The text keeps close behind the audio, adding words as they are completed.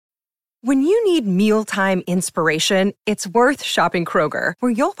When you need mealtime inspiration, it's worth shopping Kroger,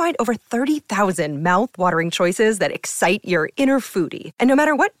 where you'll find over 30,000 mouth-watering choices that excite your inner foodie. And no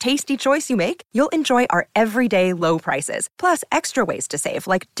matter what tasty choice you make, you'll enjoy our everyday low prices, plus extra ways to save,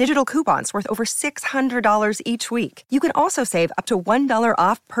 like digital coupons worth over $600 each week. You can also save up to $1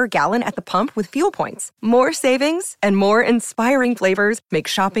 off per gallon at the pump with fuel points. More savings and more inspiring flavors make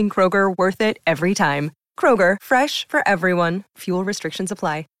shopping Kroger worth it every time. Kroger, fresh for everyone. Fuel restrictions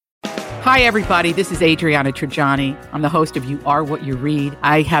apply. Hi, everybody. This is Adriana Trajani. I'm the host of You Are What You Read.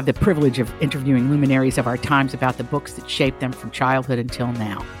 I have the privilege of interviewing luminaries of our times about the books that shaped them from childhood until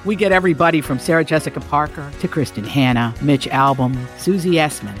now. We get everybody from Sarah Jessica Parker to Kristen Hanna, Mitch Albom, Susie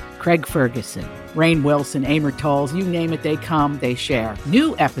Essman, Craig Ferguson, Rainn Wilson, Amor Tolls, you name it, they come, they share.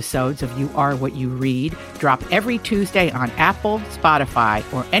 New episodes of You Are What You Read drop every Tuesday on Apple, Spotify,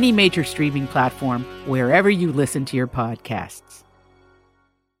 or any major streaming platform wherever you listen to your podcasts.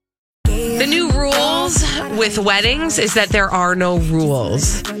 The new rules with weddings is that there are no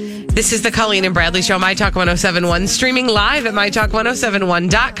rules. This is the Colleen and Bradley Show, My Talk 1071, streaming live at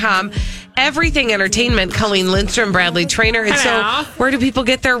MyTalk1071.com. Everything Entertainment, Colleen Lindstrom, Bradley Trainer. And so where do people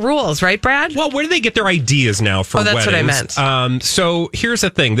get their rules, right, Brad? Well, where do they get their ideas now for weddings? That's what I meant. So here's the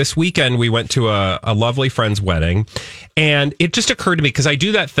thing. This weekend, we went to a lovely friend's wedding, and it just occurred to me, because I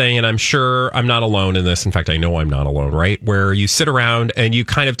do that thing, and I'm sure I'm not alone in this. In fact, I know I'm not alone, right? Where you sit around and you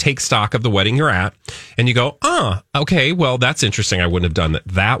kind of take stock of the wedding you're at, and you go, okay, well, that's interesting. I wouldn't have done it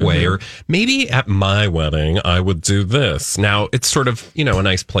that way. Or maybe at my wedding, I would do this. Now, it's sort of, a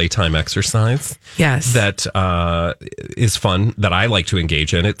nice playtime exercise. Yes. That is fun, that I like to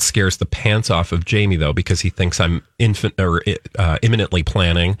engage in. It scares the pants off of Jamie, though, because he thinks I'm imminently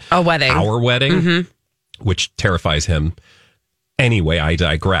planning a wedding. Our wedding, which terrifies him. Anyway, I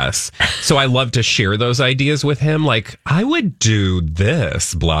digress. So I love to share those ideas with him. Like, I would do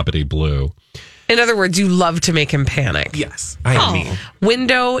this, blobbity blue. In other words, you love to make him panic. Yes, I mean.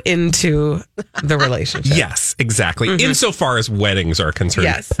 Window into the relationship. Yes, exactly. Insofar as weddings are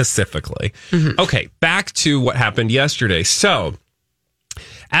concerned, specifically. Okay, back to what happened yesterday. So,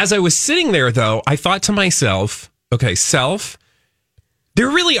 as I was sitting there, though, I thought to myself, okay, there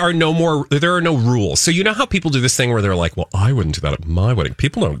really are no rules. So you know how people do this thing where they're like, well, I wouldn't do that at my wedding.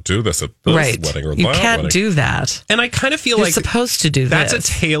 People don't do this at this wedding or that wedding. You can't do that. And I kind of feel You're like supposed to do that's a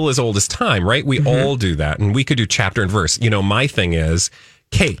tale as old as time, right? We all do that. And we could do chapter and verse. My thing is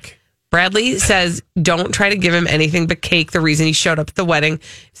cake. Bradley says, don't try to give him anything but cake. The reason he showed up at the wedding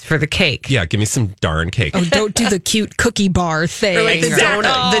is for the cake. Yeah, give me some darn cake. Oh, don't do the cute cookie bar thing. Or like the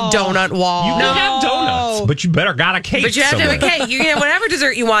donut wall. You can have donuts, but you better got a cake. But you have to have a cake. You can have whatever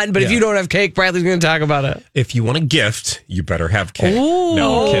dessert you want, but if you don't have cake, Bradley's going to talk about it. If you want a gift, you better have cake. Ooh.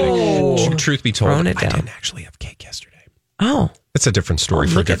 No, I'm kidding. Truth be told, I down. didn't actually have cake yesterday. Oh. It's a different story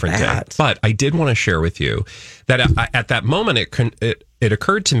for a different day. But I did want to share with you that at that moment, it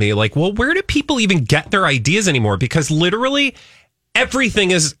occurred to me, like, well, where do people even get their ideas anymore? Because literally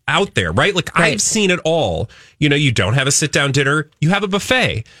everything is out there, right? Like, I've seen it all. You don't have a sit-down dinner. You have a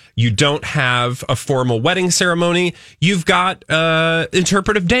buffet. You don't have a formal wedding ceremony. You've got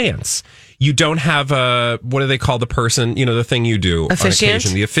interpretive dance. You don't have what do they call the person, the thing you do officiant? On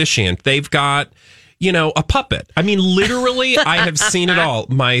occasion, the officiant. They've got... a puppet. I mean, literally, I have seen it all.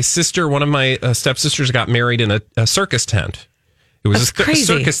 My sister, one of my stepsisters, got married in a circus tent. It was a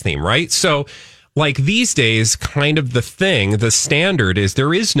circus theme, right? So, like, these days, kind of the standard is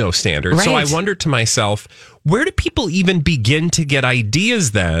there is no standard. Right. So I wondered to myself, where do people even begin to get ideas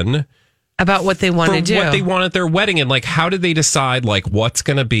then? About what they want to do. What they want at their wedding. And, like, how do they decide, like, what's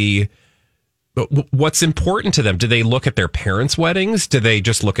going to be... What's important to them? Do they look at their parents' weddings? Do they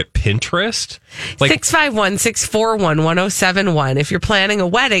just look at Pinterest? 651-641-1071. If you're planning a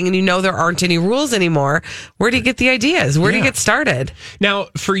wedding and there aren't any rules anymore, where do you get the ideas? Where do you get started? Now,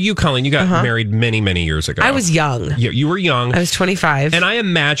 for you, Colleen, you got married many, many years ago. I was young. You were young. I was 25. And I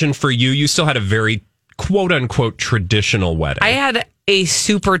imagine for you still had a very quote-unquote traditional wedding. I had a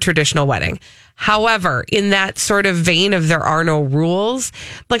super traditional wedding. However, in that sort of vein of there are no rules,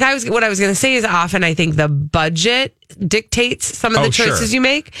 what I was going to say is often I think the budget dictates some of the choices you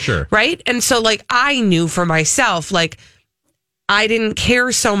make. Sure. Right? And so I knew for myself, I didn't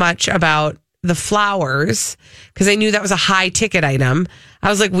care so much about the flowers because I knew that was a high ticket item. I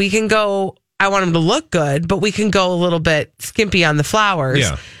was like, we can go, I want them to look good, but we can go a little bit skimpy on the flowers.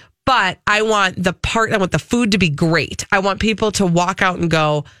 Yeah. But I want the food to be great. I want people to walk out and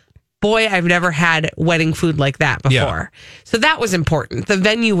go, boy, I've never had wedding food like that before. Yeah. So that was important. The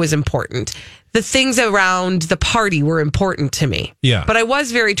venue was important. The things around the party were important to me. Yeah. But I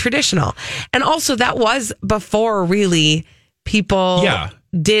was very traditional. And also that was before really people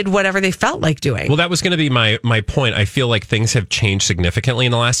did whatever they felt like doing. Well, that was going to be my point. I feel like things have changed significantly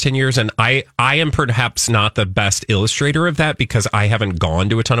in the last 10 years. And I am perhaps not the best illustrator of that because I haven't gone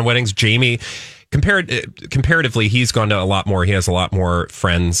to a ton of weddings. Jamie, comparatively, he's gone to a lot more. He has a lot more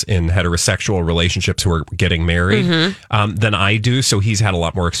friends in heterosexual relationships who are getting married than I do. So he's had a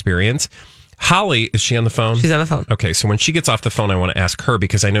lot more experience. Holly, is she on the phone? She's on the phone. Okay, so when she gets off the phone, I want to ask her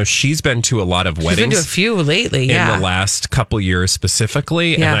because I know she's been to a lot of weddings. She's been to a few lately, in the last couple years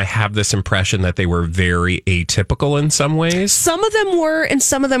specifically, and I have this impression that they were very atypical in some ways. Some of them were, and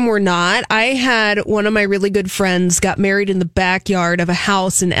some of them were not. I had one of my really good friends got married in the backyard of a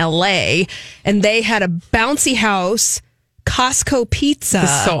house in LA, and they had a bouncy house, Costco pizza.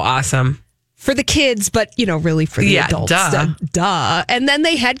 It's so awesome. For the kids, but, really for the adults. Duh. And then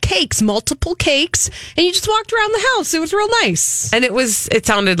they had cakes, multiple cakes, and you just walked around the house. It was real nice. And it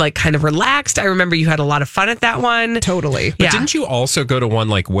sounded like kind of relaxed. I remember you had a lot of fun at that one. Totally. But didn't you also go to one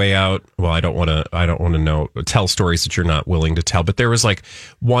like way out? Well, I don't want to tell stories that you're not willing to tell, but there was like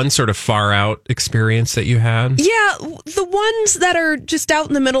one sort of far out experience that you had. Yeah, the ones that are just out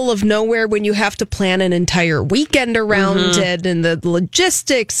in the middle of nowhere when you have to plan an entire weekend around it and the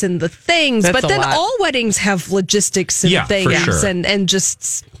logistics and the things. But then all weddings have logistics and things for sure. and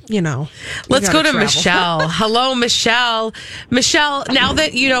just, Let's go to Michelle. Hello, Michelle. Michelle, now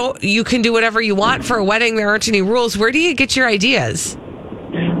that, you can do whatever you want for a wedding, there aren't any rules. Where do you get your ideas?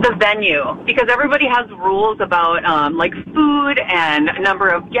 The venue, because everybody has rules about like food and number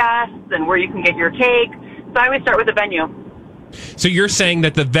of guests and where you can get your cake. So I always start with the venue. So you're saying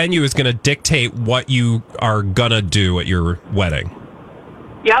that the venue is going to dictate what you are going to do at your wedding?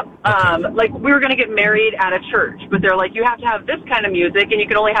 Yep. Okay. Like we were going to get married at a church, but they're like, you have to have this kind of music and you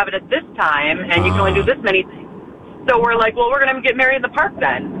can only have it at this time and you can only do this many things. So we're like, well, we're going to get married in the park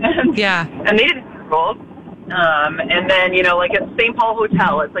then. Yeah. And they didn't have rules. And then, like at St. Paul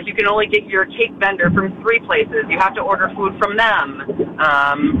Hotel, it's like you can only get your cake vendor from 3 places. You have to order food from them.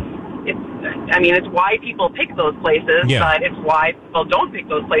 It's why people pick those places, but it's why people don't pick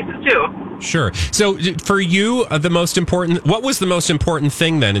those places too. Sure. So for you, what was the most important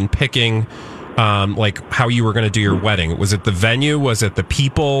thing then in picking, like how you were going to do your wedding? Was it the venue? Was it the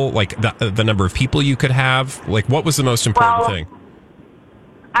people, like the number of people you could have? Like what was the most important thing?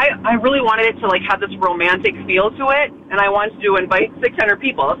 I really wanted it to like have this romantic feel to it, and I wanted to invite 600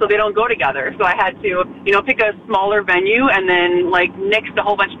 people so they don't go together. So I had to, pick a smaller venue and then like nixed a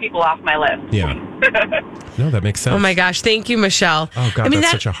whole bunch of people off my list. Yeah. No, that makes sense. Oh my gosh, thank you, Michelle. Oh God,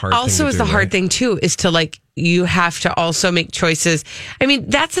 that's such a hard thing to do. Also is the hard thing too, is to like, you have to also make choices. I mean,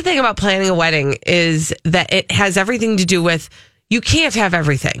 that's the thing about planning a wedding is that it has everything to do with you can't have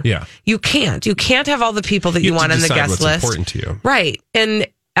everything. Yeah. You can't have all the people that you want on the guest list. What's important to you. Right.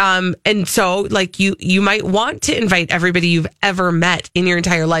 And so like you might want to invite everybody you've ever met in your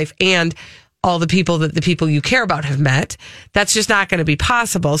entire life and all the people that the people you care about have met. That's just not going to be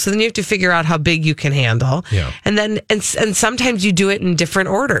possible. So then you have to figure out how big you can handle. Yeah. And then, and sometimes you do it in different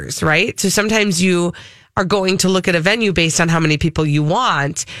orders, right? So sometimes you are going to look at a venue based on how many people you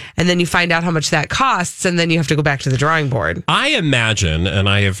want, and then you find out how much that costs, and then you have to go back to the drawing board. I imagine, and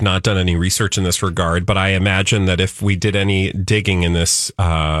I have not done any research in this regard, but I imagine that if we did any digging in this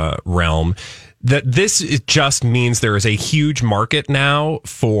realm, that this just means there is a huge market now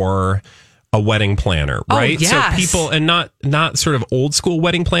for a wedding planner, right? Oh, yes. So people, and not sort of old school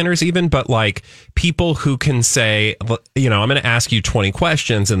wedding planners even, but like people who can say, I'm going to ask you 20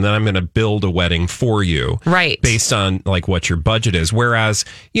 questions and then I'm going to build a wedding for you. Right. Based on like what your budget is. Whereas,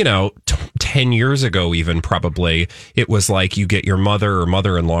 10 years ago, even probably it was like you get your mother or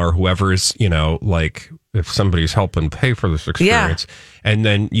mother-in-law or whoever's, like if somebody's helping pay for this experience. Yeah. And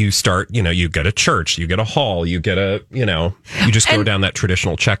then you start, you get a church, you get a hall, you get you just go down that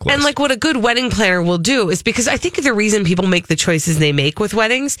traditional checklist. And like what a good wedding planner will do is because I think the reason people make the choices they make with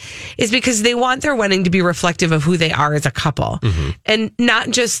weddings is because they want their wedding to be reflective of who they are as a couple. Mm-hmm. And not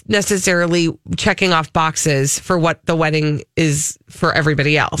just necessarily checking off boxes for what the wedding is for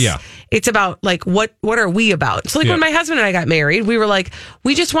everybody else. Yeah. It's about like, what are we about? So like when my husband and I got married, we were like,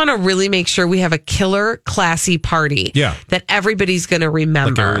 we just want to really make sure we have a killer, classy party. Yeah. That everybody's going to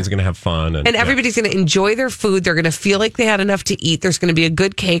remember. Like everyone's going to have fun. And everybody's going to enjoy their food. They're going to feel like they had enough to eat. There's going to be a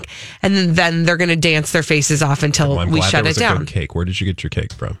good cake. And then they're going to dance their faces off until we shut it down. A good cake. Where did you get your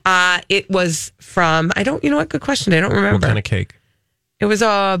cake from? It was from, good question. I don't remember. What kind of cake? It was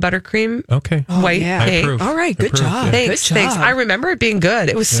a buttercream white cake. All right, good job. Thanks. I remember it being good.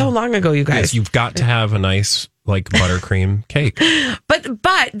 It was so long ago, you guys. Yes, you've got to have a nice like buttercream cake.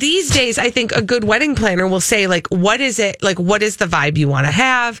 But these days, I think a good wedding planner will say, like, what is it? Like, what is the vibe you want to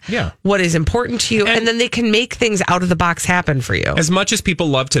have? Yeah. What is important to you? And then they can make things out of the box happen for you. As much as people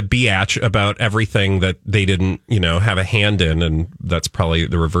love to biatch about everything that they didn't, have a hand in, and that's probably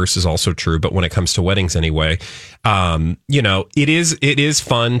the reverse is also true. But when it comes to weddings anyway, it is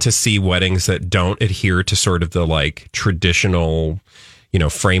fun to see weddings that don't adhere to sort of the like traditional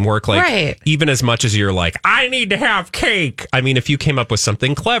framework, like right. Even as much as you're like, I need to have cake. I mean, if you came up with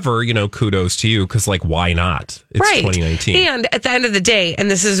something clever, kudos to you, because like, why not? It's right. 2019. And at the end of the day, and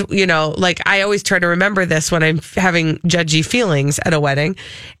this is, like I always try to remember this when I'm having judgy feelings at a wedding,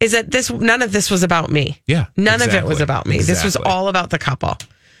 is that none of this was about me. Yeah. None of it was about me. Exactly. This was all about the couple.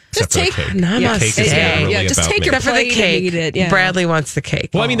 Just take namaste. Cake is really just take it for the cake. Eat it. Yeah. Bradley wants the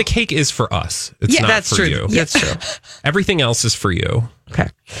cake. Well, I mean, the cake is for us. It's not that's for true. you. That's true. Everything else is for you. Okay.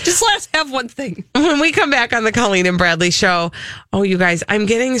 Just let us have one thing. When we come back on the Colleen and Bradley show, you guys, I'm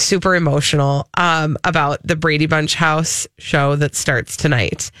getting super emotional about the Brady Bunch house show that starts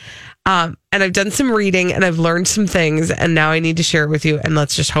tonight. And I've done some reading and I've learned some things, and now I need to share it with you. And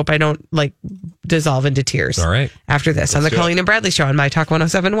let's just hope I don't dissolve into tears. All right. After this, on the Colleen and Bradley show on My Talk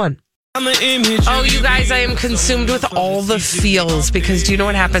 107.1. Oh, you guys, I am consumed with all the feels, because do you know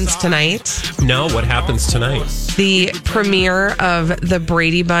what happens tonight? No, what happens tonight? The premiere of the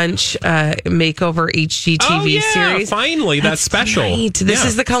Brady Bunch Makeover HGTV series. Finally, that's special. Right. This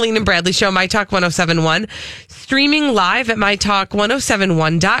is the Colleen and Bradley show, My Talk 107.1. Streaming live at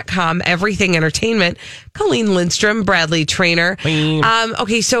MyTalk1071.com. Everything Entertainment. Colleen Lindstrom, Bradley Trainer.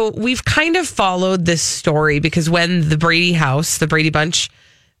 Okay, so we've kind of followed this story because when the Brady house, the Brady Bunch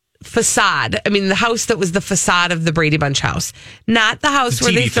facade, the house that was the facade of the Brady Bunch house, not the house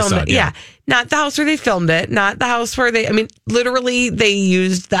where they filmed it. Yeah. Not the house where they filmed it, not the house where literally they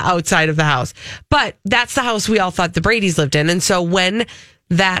used the outside of the house. But that's the house we all thought the Bradys lived in. And so when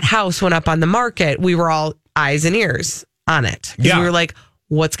that house went up on the market, we were all eyes and ears on it. Yeah. We were like,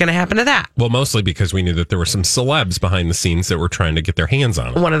 what's going to happen to that? Well, mostly because we knew that there were some celebs behind the scenes that were trying to get their hands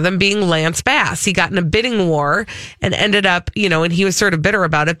on it. One of them being Lance Bass. He got in a bidding war and ended up, and he was sort of bitter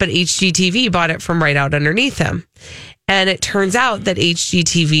about it, but HGTV bought it from right out underneath him. And it turns out that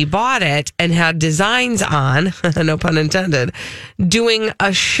HGTV bought it and had designs on, no pun intended, doing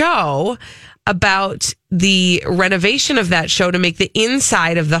a show about the renovation of that show to make the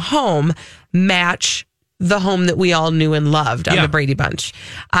inside of the home match the home that we all knew and loved on the Brady Bunch.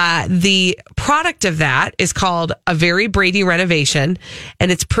 The product of that is called A Very Brady Renovation,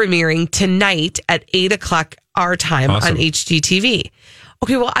 and it's premiering tonight at 8:00 our time on HGTV.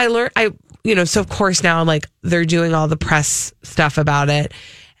 Okay, well, so of course now, they're doing all the press stuff about it.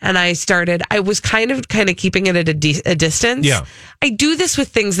 And I was kind of keeping it at a distance. Yeah. I do this with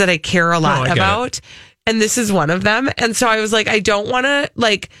things that I care a lot about. And this is one of them. And so I was like, I don't want to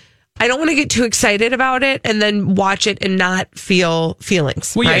get too excited about it and then watch it and not feel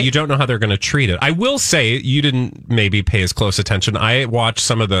feelings. Well, yeah, you don't know how they're going to treat it. I will say you didn't maybe pay as close attention. I watched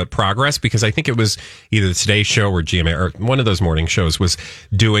some of the progress because I think it was either the Today Show or GMA or one of those morning shows was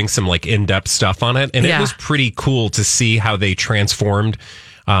doing some in-depth stuff on it. And it was pretty cool to see how they transformed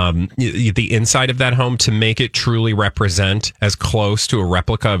the inside of that home to make it truly represent as close to a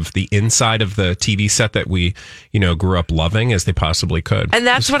replica of the inside of the TV set that we, grew up loving as they possibly could. And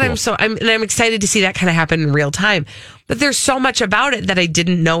that's what cool. I'm excited to see that kind of happen in real time. But there's so much about it that I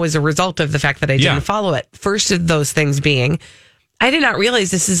didn't know as a result of the fact that I didn't follow it. First of those things being, I did not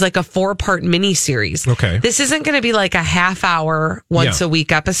realize this is a 4-part mini series. Okay. This isn't going to be a half hour once a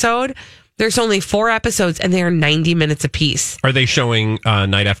week episode. There's only 4 episodes, and they are 90 minutes apiece. Are they showing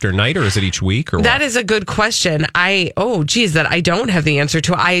night after night, or is it each week? Or that is a good question. That I don't have the answer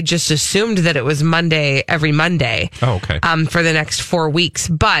to. I just assumed that it was every Monday. Oh, okay. For the next 4 weeks.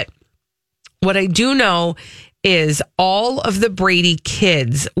 But what I do know is all of the Brady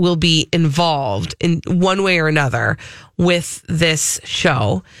kids will be involved in one way or another with this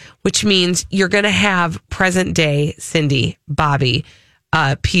show, which means you're going to have present day Cindy, Bobby,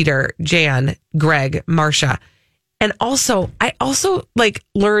 Peter, Jan, Greg, Marsha. And also, I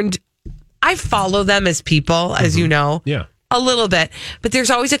learned, I follow them as people, as you know. Yeah. A little bit. But there's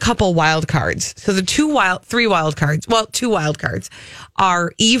always a couple wild cards. So the 2 wild cards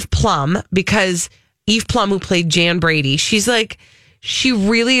are Eve Plum, because Eve Plum, who played Jan Brady, she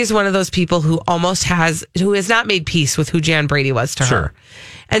really is one of those people who who has not made peace with who Jan Brady was to her.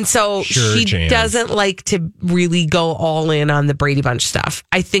 And so she doesn't like to really go all in on the Brady Bunch stuff.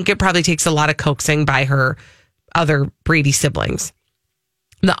 I think it probably takes a lot of coaxing by her other Brady siblings.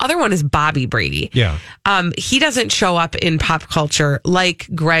 The other one is Bobby Brady. Yeah. He doesn't show up in pop culture like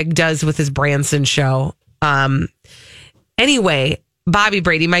Greg does with his Branson show Anyway, Bobby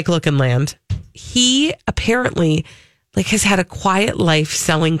Brady, Mike Lookinland, he apparently has had a quiet life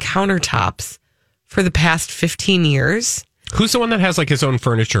selling countertops for the past 15 years. Who's the one that has his own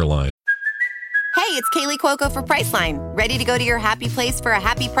furniture line? Hey, it's Kaylee Cuoco for Priceline. Ready to go to your happy place for a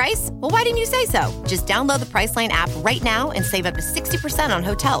happy price? Well, why didn't you say so? Just download the Priceline app right now and save up to 60% on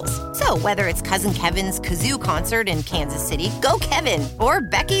hotels. So whether it's Cousin Kevin's Kazoo Concert in Kansas City, go Kevin, or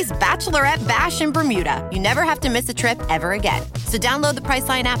Becky's Bachelorette Bash in Bermuda, you never have to miss a trip ever again. So download the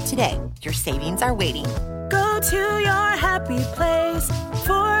Priceline app today. Your savings are waiting. Go to your happy place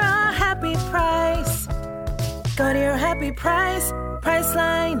for a happy price. Go to your happy price,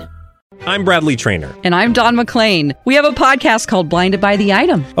 Priceline. I'm Bradley Trainer. And I'm Don McClain. We have a podcast called Blinded by the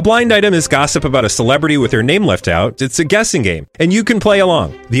Item. A blind item is gossip about a celebrity with their name left out. It's a guessing game, and you can play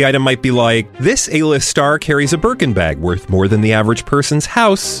along. The item might be like, this A-list star carries a Birkin bag worth more than the average person's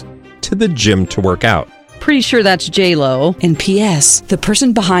house to the gym to work out. Pretty sure that's J-Lo. And P.S. the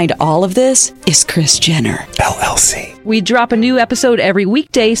person behind all of this is Kris Jenner, LLC. We drop a new episode every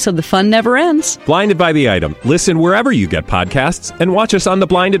weekday so the fun never ends. Blinded by the Item. Listen wherever you get podcasts and watch us on the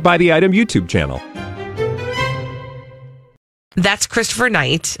Blinded by the Item YouTube channel. That's Christopher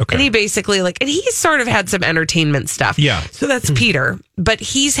Knight. Okay. And he basically and he's sort of had some entertainment stuff. Yeah. So that's Peter. But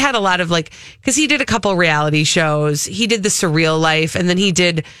he's had a lot of because he did a couple reality shows. He did The Surreal Life, and then he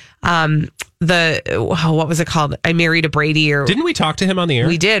did what was it called? I Married a Brady. Didn't we talk to him on the air?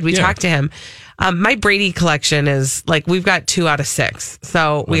 We did. We talked to him. My Brady collection is we've got 2 out of 6.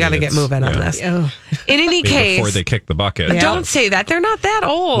 So we got to get moving on this. Oh. In any case. Before they kick the bucket. Don't say that. They're not that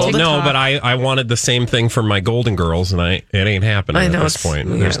old. No, but I wanted the same thing for my Golden Girls, and it ain't happening at this point.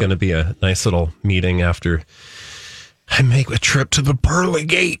 Yeah. There's going to be a nice little meeting after I make a trip to the pearly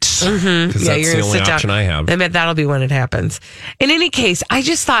gates. Because that's the only option I have. I bet that'll be when it happens. In any case, I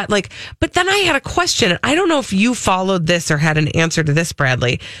just thought but then I had a question. I don't know if you followed this or had an answer to this,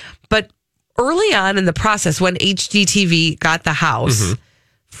 Bradley, but early on in the process, when HGTV got the house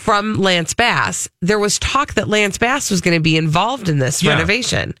from Lance Bass, there was talk that Lance Bass was going to be involved in this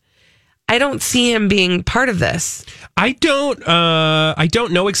renovation. I don't see him being part of this. I don't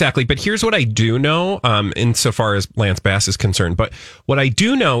know exactly, but here's what I do know, insofar as Lance Bass is concerned. But what I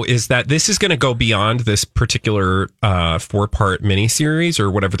do know is that this is going to go beyond this particular 4-part miniseries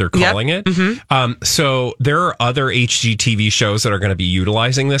or whatever they're calling it. So there are other HGTV shows that are going to be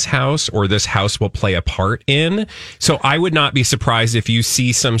utilizing this house, or this house will play a part in. So I would not be surprised if you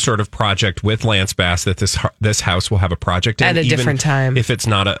see some sort of project with Lance Bass that this house will have a project in at a different time, if it's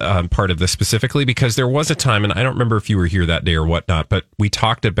not a part of this specifically, because there was a time, and I don't remember if you were here that day or whatnot, but we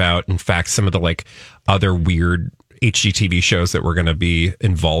talked about, in fact, some of the other weird HGTV shows that were going to be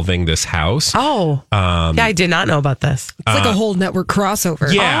involving this house. Oh, yeah, I did not know about this. It's like a whole network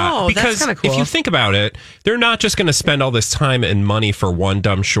crossover. Yeah, because that's kind of cool. If you think about it, they're not just going to spend all this time and money for one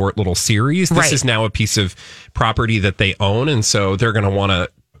dumb short little series. This is now a piece of property that they own, and so they're going to want to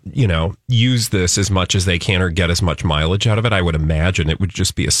use this as much as they can or get as much mileage out of it. I would imagine it would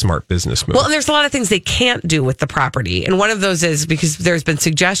just be a smart business move. Well, and there's a lot of things they can't do with the property. And one of those is because there's been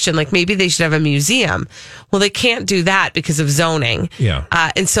suggestion, maybe they should have a museum. Well, they can't do that because of zoning. Yeah.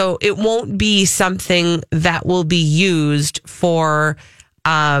 And so it won't be something that will be used for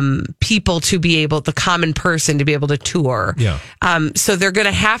people to be able, the common person to be able to tour. Yeah. So they're going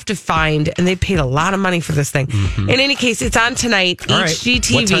to have to find, and they paid a lot of money for this thing. In any case, it's on tonight. All right.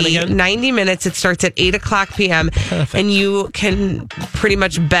 HGTV, What time again? 90 minutes. It starts at 8:00 p.m. Perfect. And you can pretty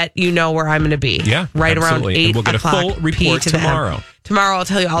much bet where I'm going to be. Yeah, right absolutely. around 8 And we'll get a full report tomorrow. Tomorrow I'll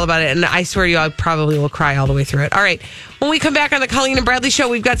tell you all about it, and I swear to you, I probably will cry all the way through it. All right. When we come back on the Colleen and Bradley Show,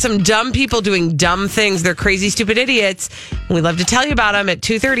 we've got some dumb people doing dumb things. They're crazy, stupid idiots. And we love to tell you about them at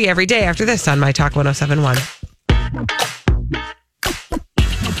 2:30 every day after this on My Talk 107.1.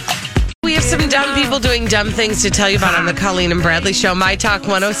 We have some dumb people doing dumb things to tell you about on the Colleen and Bradley Show, My Talk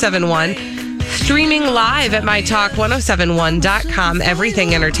 107.1. Streaming live at MyTalk1071.com.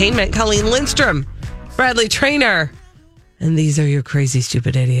 Everything Entertainment. Colleen Lindstrom, Bradley Trainer. And these are your crazy,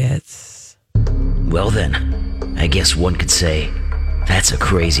 stupid idiots. Well then, I guess one could say, that's a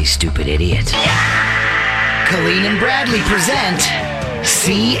crazy, stupid idiot. Colleen and Bradley present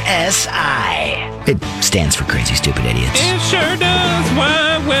CSI. It stands for Crazy Stupid Idiots. It sure does.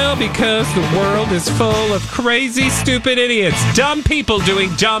 Why? Well, because the world is full of crazy, stupid idiots. Dumb people doing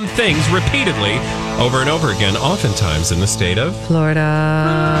dumb things repeatedly over and over again, oftentimes in the state of Florida.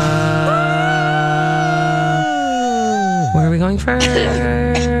 Where are we going first?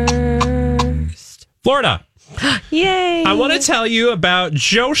 Florida. Yay. I want to tell you about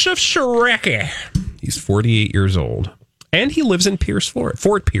Joseph Shireki. He's 48 years old. And he lives in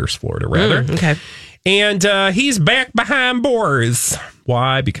Fort Pierce, Florida, rather. Okay. And he's back behind bars.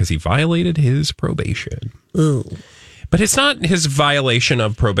 Why? Because he violated his probation. Ooh. But it's not his violation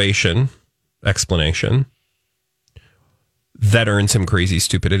of probation explanation that earns him crazy,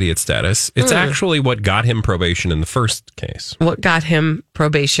 stupid idiot status. It's actually what got him probation in the first case. What got him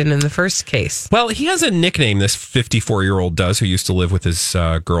probation in the first case? Well, he has a nickname, this 54-year-old does, who used to live with his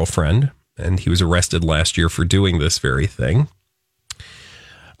girlfriend, and he was arrested last year for doing this very thing.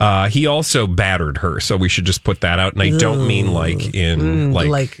 He also battered her, so we should just put that out. And I don't mean like in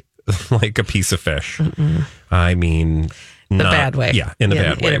like a piece of fish. I mean the bad way. Yeah, in a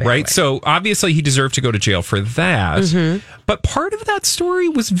bad way, right? So obviously he deserved to go to jail for that. But part of that story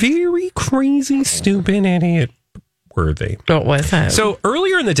was very crazy, stupid, idiot worthy. What was that? So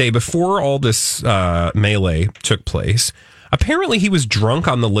earlier in the day, before all this melee took place, apparently he was drunk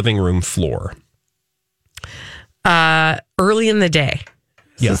on the living room floor. Early in the day.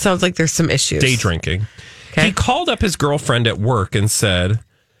 So Yeah. it sounds like there's some issues. Day drinking. Okay. He called up his girlfriend at work and said,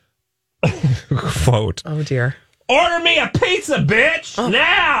 quote, "Oh dear. Order me a pizza, bitch,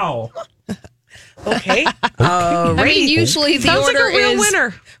 now." Okay. I mean, usually the Sounds like order a real is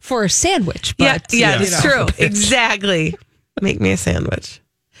winner. for a sandwich. But Yeah, it's true. Exactly. Make me a sandwich.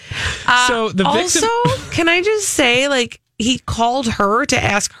 So the victim... Also, can I just say, like, he called her to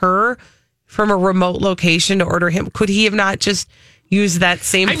ask her from a remote location to order him. Could he have not just used that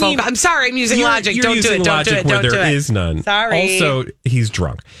same phone call? I'm sorry, I'm using logic. You're Don't do using it. Don't logic do it. where Don't do there it. is none. Sorry. Also, he's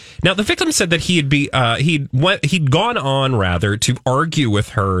drunk. Now, the victim said that he'd gone on rather to argue with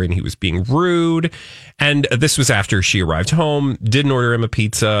her, and he was being rude. And this was after she arrived home, didn't order him a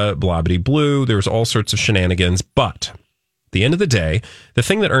pizza, blah blah blue. There was all sorts of shenanigans. But at the end of the day, the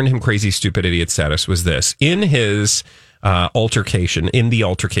thing that earned him crazy, stupid, idiot status was this: in his altercation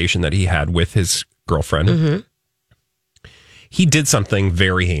that he had with his girlfriend. He did something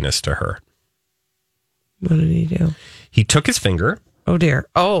very heinous to her. What did he do? He took his finger. Oh, dear.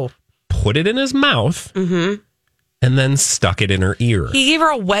 Oh. Put it in his mouth. And then stuck it in her ear. He gave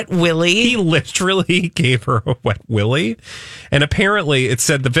her a wet willy. He literally gave her a wet willy. And apparently it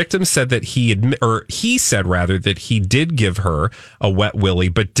said, the victim said that he said rather that he did give her a wet willy,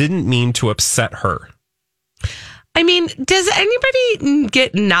 but didn't mean to upset her. I mean, does anybody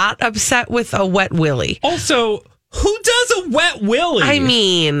get not upset with a wet willy? Also, who does a wet willy? I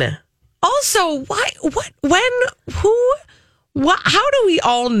mean, also, why? What? When? Who? What? How do we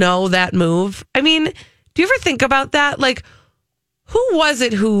all know that move? I mean, do you ever think about that? Like, who was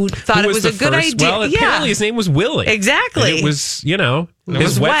it who thought it was a good idea? Well, apparently his name was Willie. Exactly. And it was,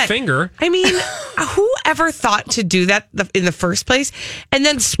 his wet finger. I mean, who ever thought to do that in the first place and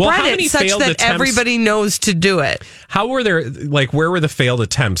then spread it such that everybody knows to do it? How were there, where were the failed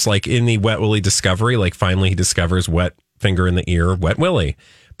attempts? Like in the Wet Willie discovery, finally he discovers wet finger in the ear, Wet Willie.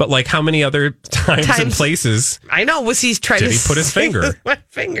 But how many other times and places? I know. Was he trying did he put his finger? Wet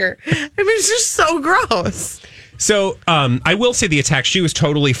finger. I mean, it's just so gross. So I will say the attack, she was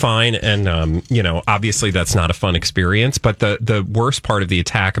totally fine. And, obviously that's not a fun experience. But the worst part of the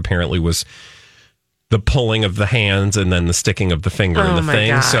attack apparently was the pulling of the hands and then the sticking of the finger in the thing.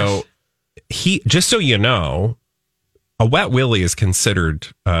 Gosh. So just so you know, a wet willy is considered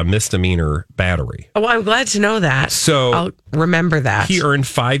a misdemeanor battery. Oh, I'm glad to know that. So I'll remember that. He earned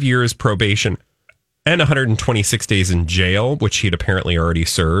 5 years probation and 126 days in jail, which he'd apparently already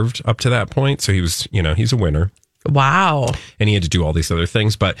served up to that point. So he was, he's a winner. Wow. And he had to do all these other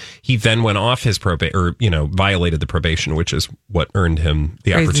things, but he then went off his violated the probation, which is what earned him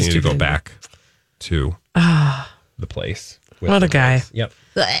the opportunity to go back to the place. What a guy. Place. Yep.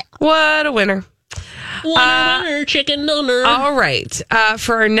 What a winner. Winner, chicken dinner. All right.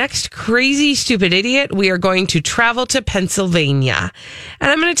 For our next crazy, stupid idiot, we are going to travel to Pennsylvania. And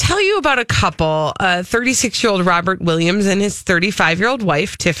I'm going to tell you about a couple, 36-year-old Robert Williams and his 35-year-old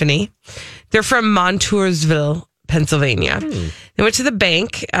wife, Tiffany. They're from Montoursville, Pennsylvania. They went to the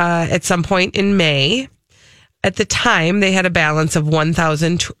bank at some point in May. At the time, they had a balance of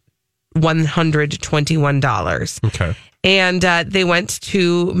 $1,121. Okay. And they went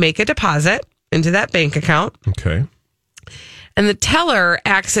to make a deposit into that bank account. Okay. And the teller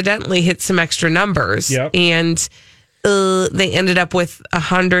accidentally hit some extra numbers. Yep. And they ended up with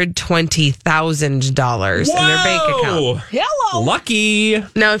 $120,000 in their bank account. Hello. Lucky.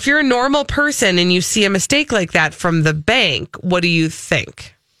 Now, if you're a normal person and you see a mistake like that from the bank, what do you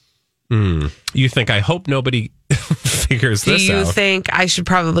think? You think, I hope nobody figures this out. Do you think I should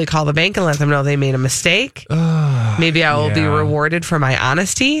probably call the bank and let them know they made a mistake? Maybe I will be rewarded for my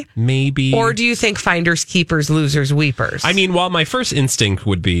honesty? Maybe. Or do you think finders, keepers, losers, weepers? I mean, while my first instinct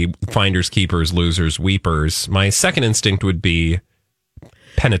would be finders, keepers, losers, weepers, my second instinct would be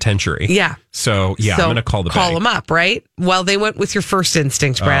penitentiary. Yeah. So, I'm going to call the bank. Call them up, right? Well, they went with your first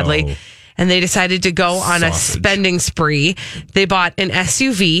instinct, Bradley. And they decided to go on a spending spree. They bought an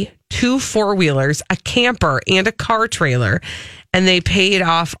SUV, 2 4-wheelers, a camper, and a car trailer. And they paid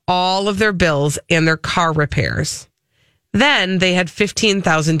off all of their bills and their car repairs. Then they had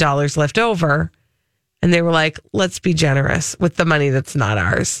 $15,000 left over. And they were like, let's be generous with the money that's not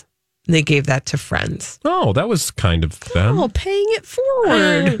ours. And they gave that to friends. Oh, that was kind of them. Oh, paying it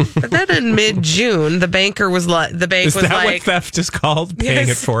forward. But then in mid-June, the banker was like, Is that what theft is called? Paying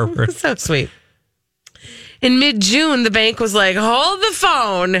it forward. So sweet. In mid-June, the bank was like, hold the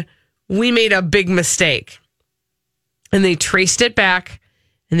phone. We made a big mistake. And they traced it back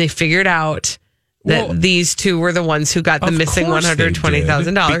and they figured out that these two were the ones who got the missing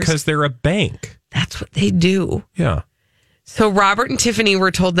 $120,000. Because they're a bank. That's what they do. Yeah. So Robert and Tiffany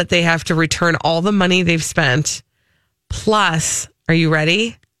were told that they have to return all the money they've spent. Plus, are you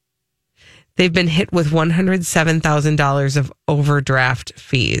ready? They've been hit with $107,000 of overdraft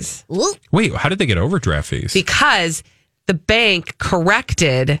fees. Wait, how did they get overdraft fees? Because the bank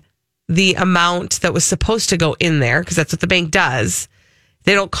corrected the amount that was supposed to go in there, because that's what the bank does.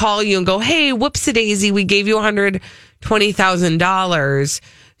 They don't call you and go, hey, whoopsie-daisy, we gave you $120,000.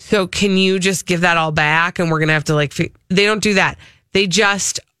 So can you just give that all back? And we're going to have to they don't do that. They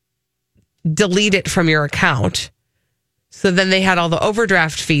just delete it from your account. So then they had all the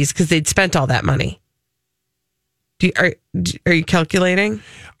overdraft fees because they'd spent all that money. Are you calculating?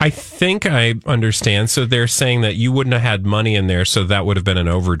 I think I understand. So they're saying that you wouldn't have had money in there, so that would have been an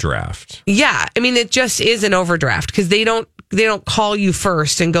overdraft. Yeah. I mean, it just is an overdraft because they don't call you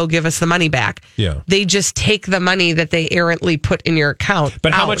first and go give us the money back. Yeah. They just take the money that they errantly put in your account.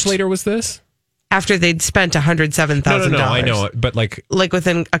 But how much later was this? After they'd spent $107,000. No, I know it, but like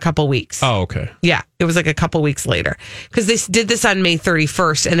within a couple weeks. Oh, okay. Yeah, it was like a couple weeks later because they did this on May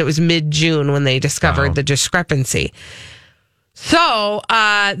 31st, and it was mid-June when they discovered the discrepancy. So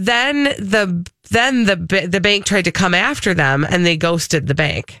then the bank tried to come after them, and they ghosted the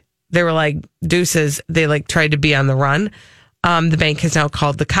bank. They were like deuces. They tried to be on the run. The bank has now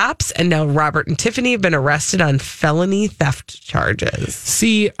called the cops, and now Robert and Tiffany have been arrested on felony theft charges.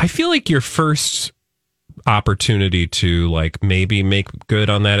 See, I feel like your first opportunity to maybe make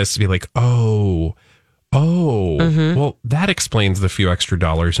good on that is to be like, well, that explains the few extra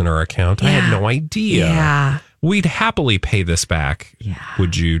dollars in our account. Yeah. I had no idea. Yeah. We'd happily pay this back. Yeah.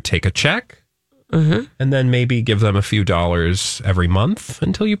 Would you take a check? And then maybe give them a few dollars every month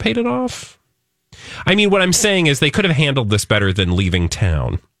until you paid it off? I mean, what I'm saying is they could have handled this better than leaving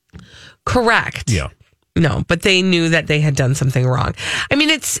town. Correct. Yeah. No, but they knew that they had done something wrong. I mean,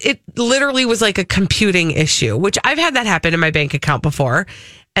 it literally was like a computing issue, which I've had that happen in my bank account before.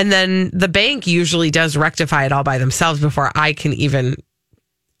 And then the bank usually does rectify it all by themselves before I can even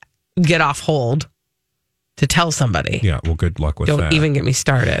get off hold to tell somebody. Yeah, well, good luck with that. Don't even get me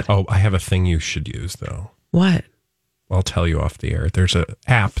started. Oh, I have a thing you should use, though. What? I'll tell you off the air. There's an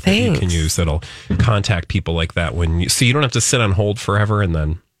app that you can use that'll contact people like that so you don't have to sit on hold forever and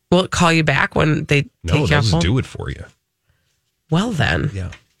then. Will it call you back when they take you off hold? No, they'll do it for you. Well, then.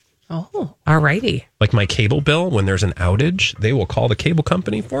 Yeah. Oh, all righty. Like my cable bill, when there's an outage, they will call the cable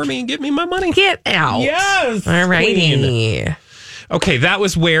company for me and give me my money. Get out. Yes. All righty. Okay, that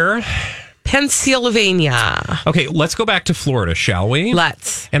was where? Pennsylvania. Okay, let's go back to Florida, shall we?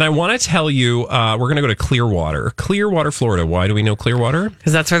 Let's. And I want to tell you, we're going to go to Clearwater, Florida. Why do we know Clearwater?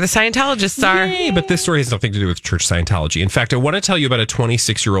 Because that's where the Scientologists are. Yay, but this story has nothing to do with church Scientology. In fact, I want to tell you about a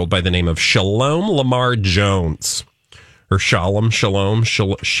 26-year-old by the name of Shalom Lamar Jones. Or Shalom.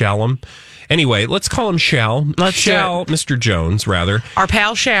 Anyway, let's call him Shal. Mr. Jones, rather. Our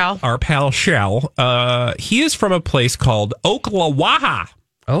pal Shal. He is from a place called Ocklawaha.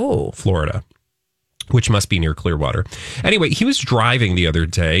 Oh, Florida, which must be near Clearwater. Anyway, he was driving the other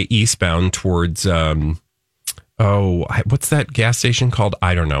day eastbound towards, what's that gas station called?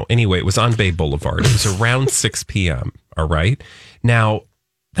 I don't know. Anyway, it was on Bay Boulevard. It was around 6 p.m. All right. Now,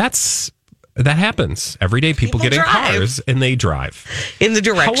 that happens every day. People get in cars and they drive in the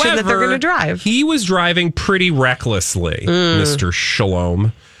direction that they're going to drive. He was driving pretty recklessly, Mr.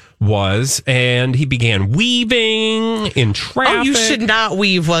 Shalom was, and he began weaving in traffic. Oh, you should not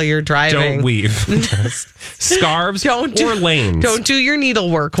weave while you're driving. Don't weave. Scarves or lanes. Don't do your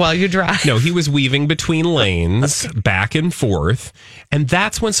needlework while you drive. No, he was weaving between lanes, back and forth, and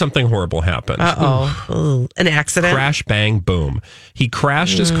that's when something horrible happened. Uh-oh. An accident? Crash, bang, boom. He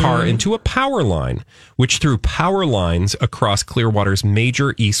crashed his car into a power line, which threw power lines across Clearwater's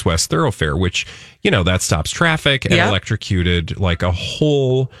major east-west thoroughfare, which, that stops traffic and electrocuted like a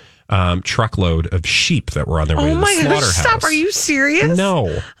whole truckload of sheep that were on their way to the slaughterhouse. Gosh, stop. Are you serious?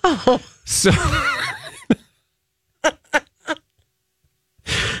 No. Oh.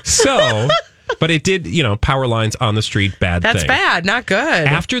 So, but it did, power lines on the street, bad thing. That's bad, not good.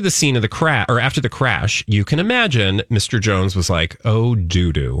 After the scene of the crash, or after the crash, you can imagine Mr. Jones was like, oh,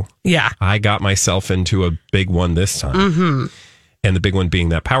 doo-doo. Yeah. I got myself into a big one this time. Mm-hmm. And the big one being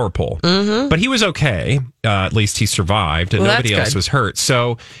that power pole. Mm-hmm. But he was okay. At least he survived, and nobody else was hurt.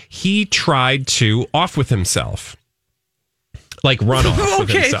 So he tried to off with himself. Like run off with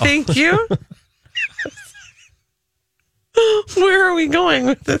himself. Okay, thank you. Where are we going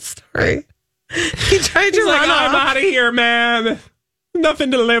with this story? He tried to run off. I'm out of here, man.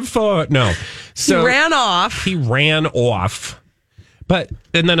 Nothing to live for. No. So he ran off. He ran off.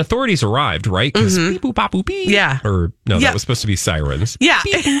 And then authorities arrived, right? Because beep, boop, bop, boop, beep. Yeah. Or no, that was supposed to be sirens. Yeah.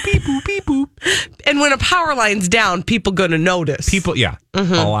 Beep, boop, beep, boop, beep, boop. And when a power line's down, people going to notice. People, yeah.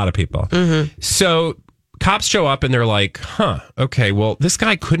 Mm-hmm. A lot of people. Mm-hmm. So cops show up and they're like, okay, well, this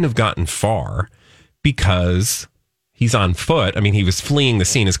guy couldn't have gotten far because he's on foot. I mean, he was fleeing the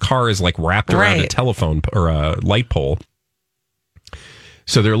scene. His car is like wrapped around a telephone or a light pole.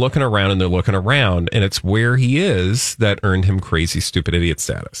 So they're looking around and it's where he is that earned him crazy, stupid idiot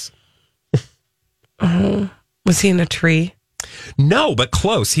status. Was he in a tree? No, but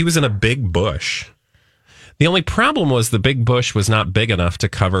close. He was in a big bush. The only problem was the big bush was not big enough to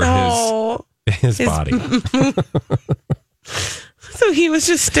cover his body. So he was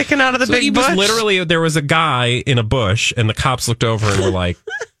just sticking out of the big bush? Literally, there was a guy in a bush, and the cops looked over and were like,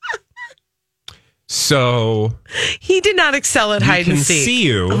 so he did not excel at hide and seek. See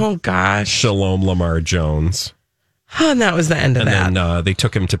you. Oh gosh, Shalom Lamar Jones. Oh, and that was the end of that. And then they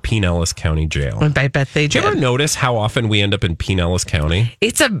took him to Pinellas County Jail. I bet they did. Did you ever notice how often we end up in Pinellas County?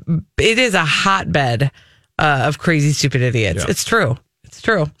 It is a hotbed of crazy, stupid idiots. Yeah. It's true. It's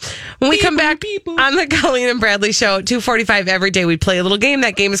true. When we come back on the Colleen and Bradley Show at 2:45 every day, we play a little game.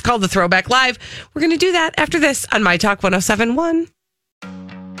 That game is called the Throwback Live. We're going to do that after this on My Talk 107.1.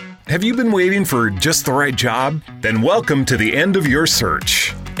 Have you been waiting for just the right job? Then welcome to the end of your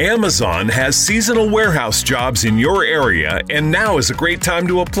search. Amazon has seasonal warehouse jobs in your area, and now is a great time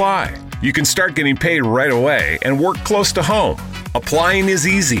to apply. You can start getting paid right away and work close to home. Applying is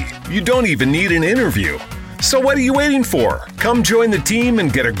easy. You don't even need an interview. So what are you waiting for? Come join the team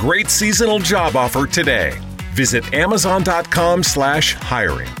and get a great seasonal job offer today. Visit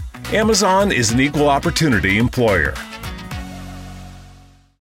Amazon.com/hiring. Amazon is an equal opportunity employer.